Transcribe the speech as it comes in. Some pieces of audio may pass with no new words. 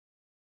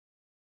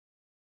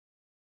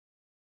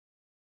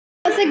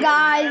So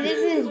guys,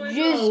 this is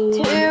Juice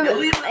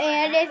Tube,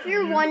 and if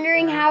you're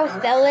wondering how to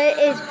spell it,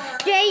 it's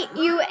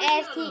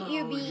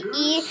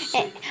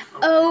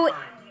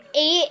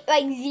JUSTUBE08,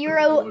 like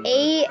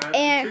 08,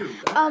 and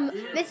I'm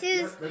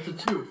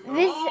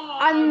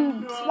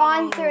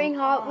sponsoring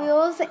Hot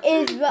Wheels,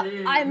 is what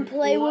I'm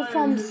playing with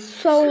them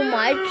so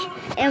much,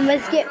 and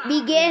let's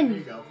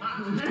begin.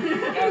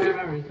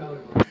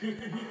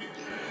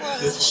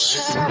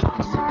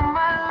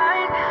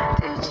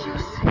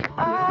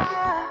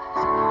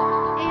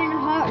 And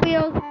Hot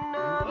Wheels,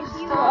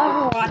 if you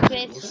ever watch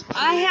this,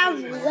 I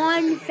have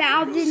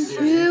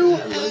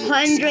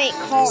 1,200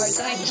 cars.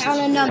 I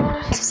counted them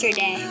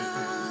yesterday.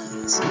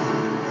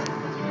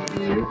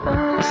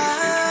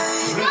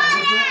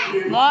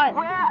 What?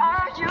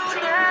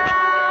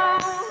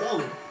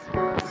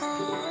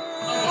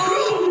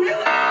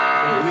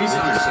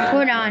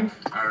 Hold on.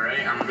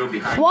 Alright, I'm gonna go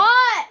behind.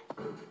 What?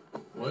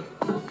 What?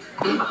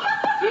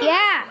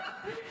 Yeah.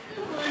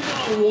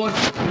 What?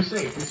 You're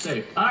safe, you're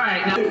safe.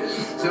 Alright, now.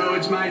 So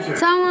it's my turn.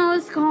 Someone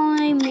was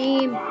calling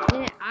me, and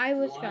I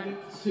was gone.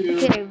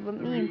 Okay, let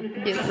me do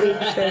this.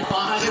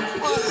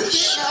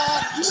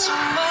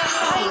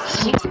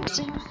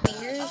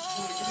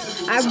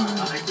 I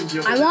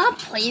want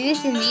to play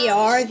this in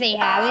VR if they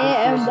have it,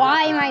 and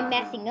why am I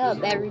messing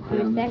up every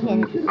 2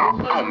 seconds?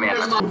 Oh man.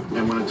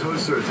 And when a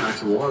toaster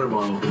attacks a water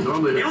bottle,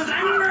 normally it was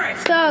angry.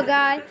 So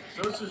guys,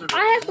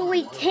 I have to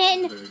wait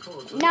 10,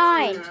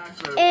 9,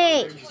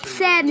 8,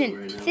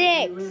 7,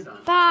 6,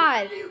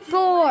 5,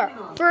 4,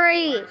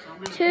 3,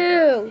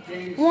 2,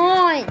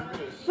 1.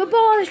 The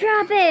ball is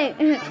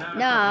dropping.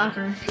 Nah.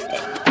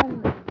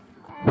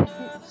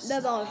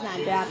 The ball is not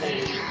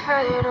dropping.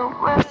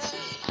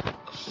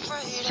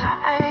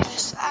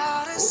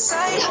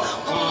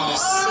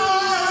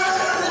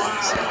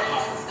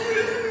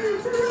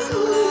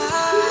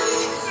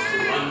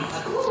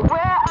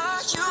 Where are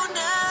you now?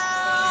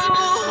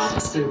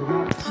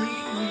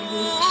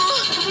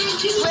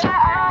 Where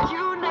are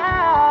you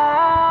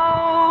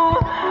now?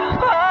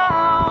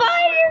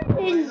 Fired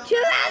in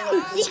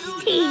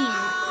 2016.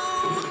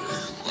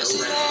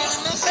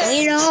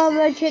 You know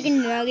about chicken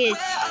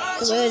nuggets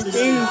was in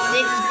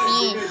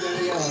 16.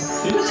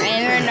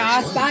 And they're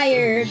not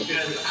fired. We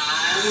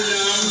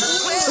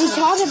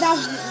talked about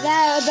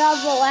that about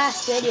the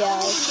last video.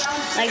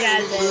 Like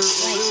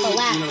the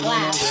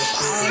last.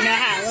 I don't know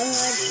how.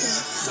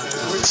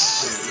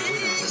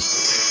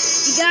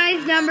 You guys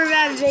remember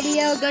that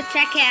video? Go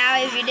check it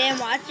out if you didn't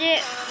watch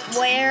it.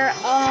 Where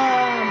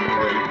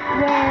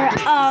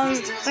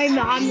my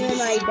mom and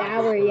my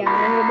dad were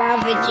yelling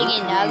about the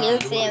chicken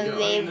nuggets, and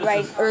they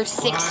were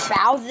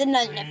 6,000 in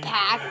the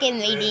pack, and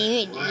they didn't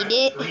even eat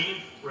it.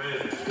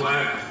 Red,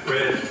 black,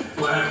 red,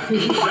 black.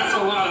 That's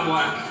a lot of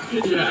black.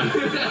 Yeah.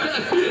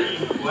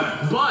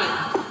 But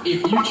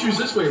if you choose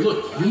this way,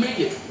 look, you make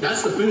it.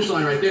 That's the finish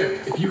line right there.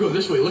 If you go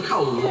this way, look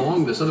how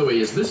long this other way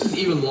is. This is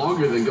even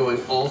longer than going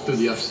all through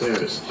the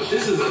upstairs. But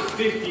this is a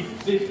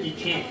 50-50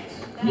 chance.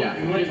 Yeah,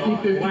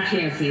 50-50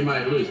 chance that you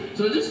might lose.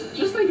 So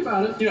just think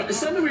about it. You know, it's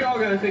something we all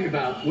got to think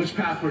about, which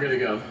path we're going to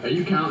go. Are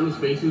you counting the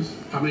spaces?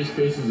 How many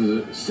spaces is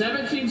it?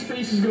 17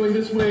 spaces going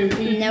this way, and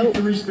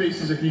 53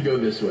 spaces if you go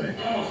this way.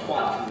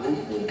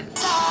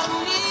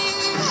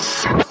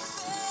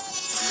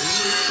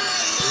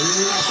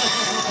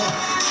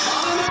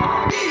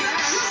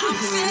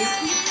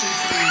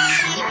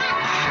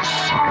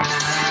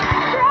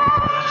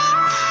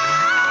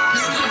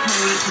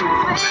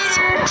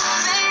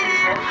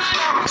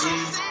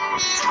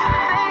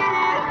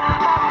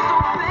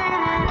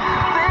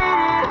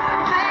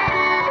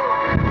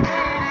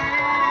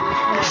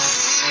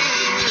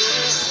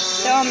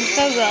 So I'm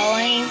still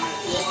going.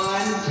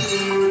 1,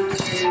 2,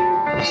 3,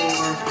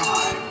 4,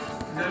 5.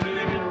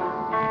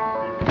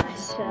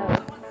 So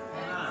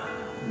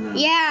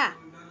yeah.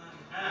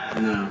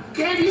 No.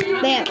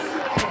 Bam.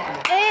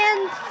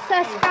 And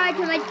subscribe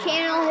to my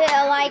channel, hit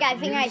a like, I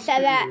think I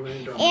said that.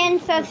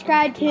 And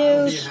subscribe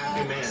to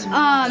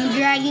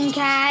Dragon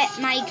Cat,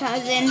 my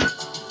cousin.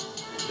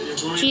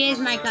 She is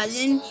my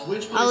cousin.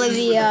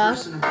 Olivia.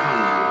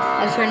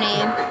 That's her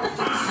name.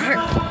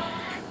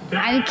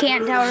 I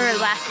can't tell her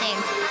last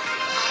name.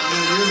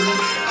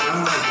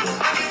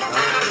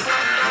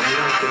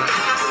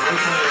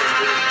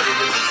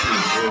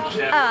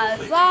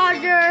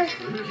 Roger.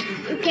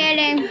 I'm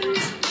kidding.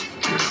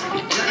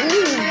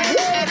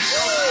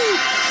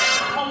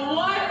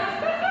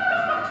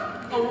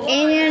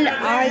 And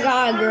I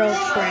got a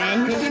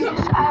girlfriend.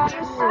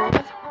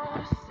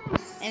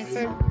 And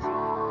for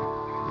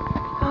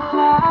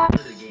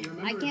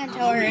I can't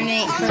tell her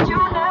name because I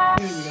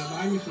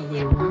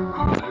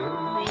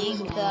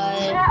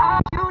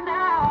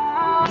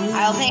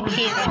don't think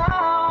she's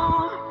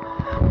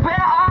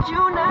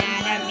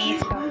mad at me.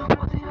 So.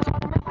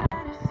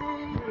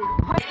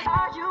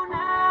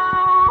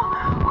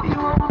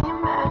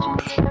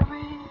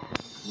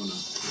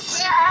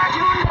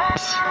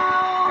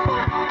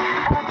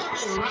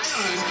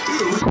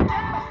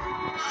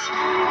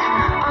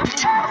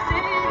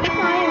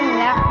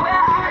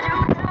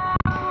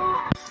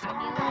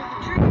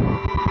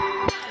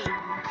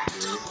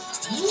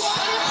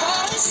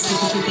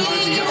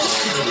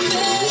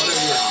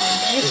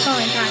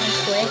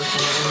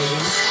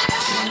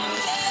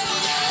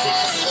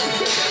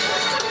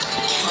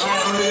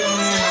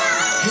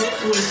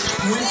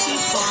 25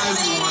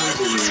 water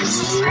balloons.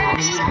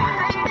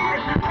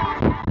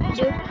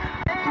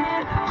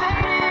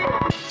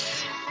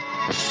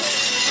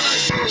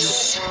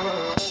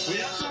 We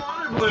have some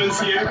water balloons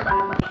here.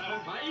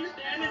 Why are you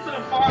standing so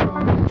far?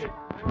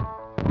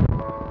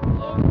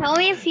 Tell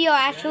me if you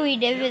actually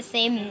did the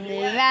same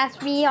move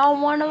as me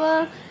on one of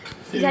them.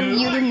 Because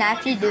you didn't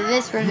actually do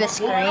this for the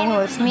screen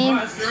with me.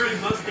 Trying to throw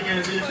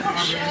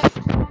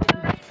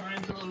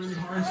really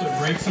hard so it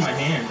breaks my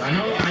hands. I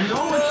know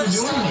what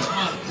you're doing.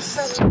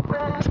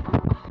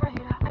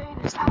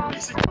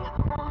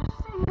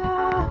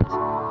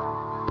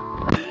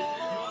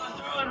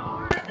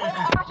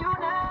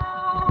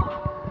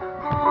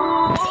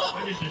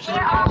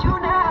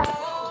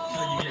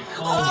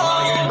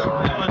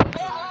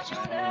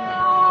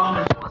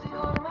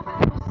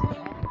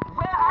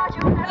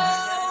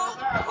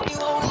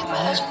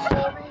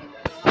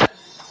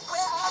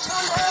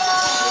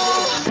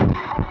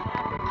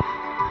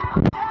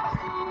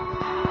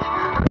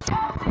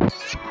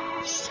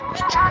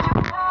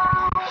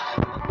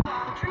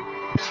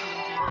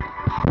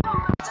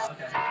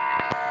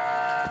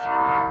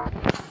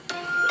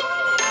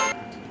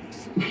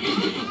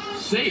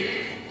 Safe,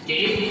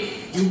 Gabe.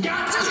 You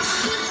got this.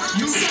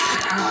 You got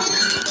it.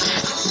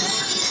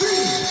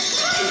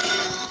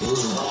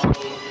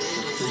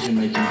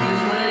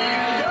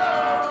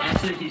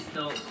 Actually, he's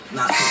still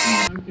not picking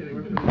up. I'm kidding.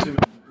 We're finishing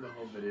the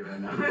whole video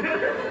right now.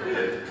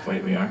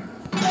 Wait, we are? 1,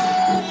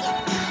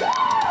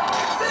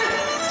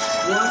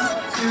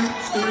 2,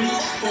 3,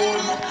 4,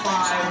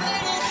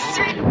 5.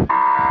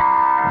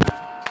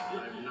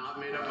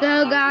 So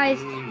guys,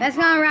 that's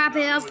gonna wrap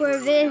it up for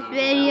this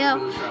video.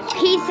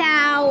 Peace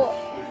out.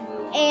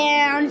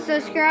 And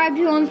subscribe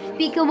to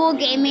Unspeakable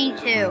Gaming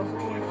too.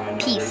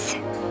 Peace.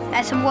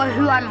 That's who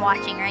I'm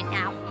watching right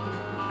now.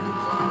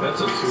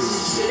 That's a 2.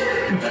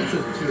 That's a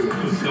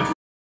 2.